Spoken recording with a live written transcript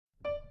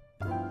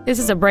This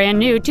is a brand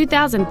new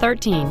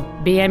 2013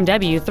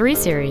 BMW 3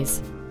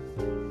 Series.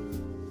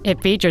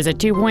 It features a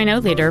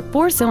 2.0-liter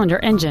four-cylinder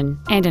engine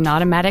and an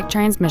automatic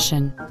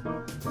transmission.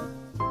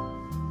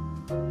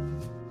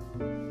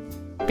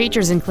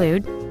 Features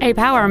include a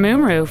power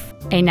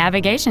moonroof, a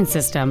navigation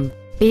system,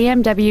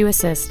 BMW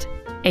Assist,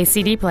 a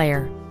CD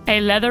player, a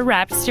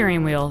leather-wrapped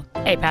steering wheel,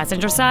 a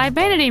passenger side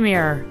vanity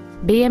mirror,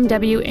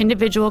 BMW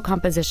individual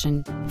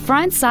composition,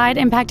 front side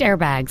impact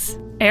airbags,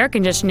 air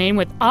conditioning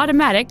with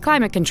automatic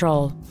climate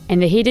control,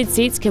 and the heated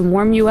seats can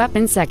warm you up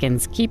in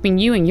seconds, keeping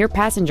you and your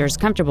passengers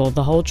comfortable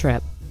the whole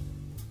trip.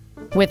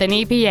 With an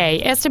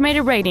EPA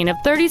estimated rating of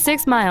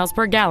 36 miles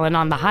per gallon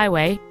on the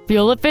highway,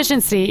 fuel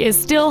efficiency is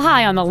still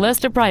high on the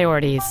list of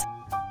priorities.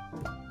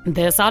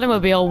 This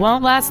automobile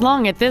won't last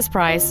long at this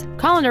price.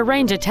 Call and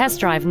arrange a test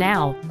drive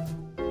now.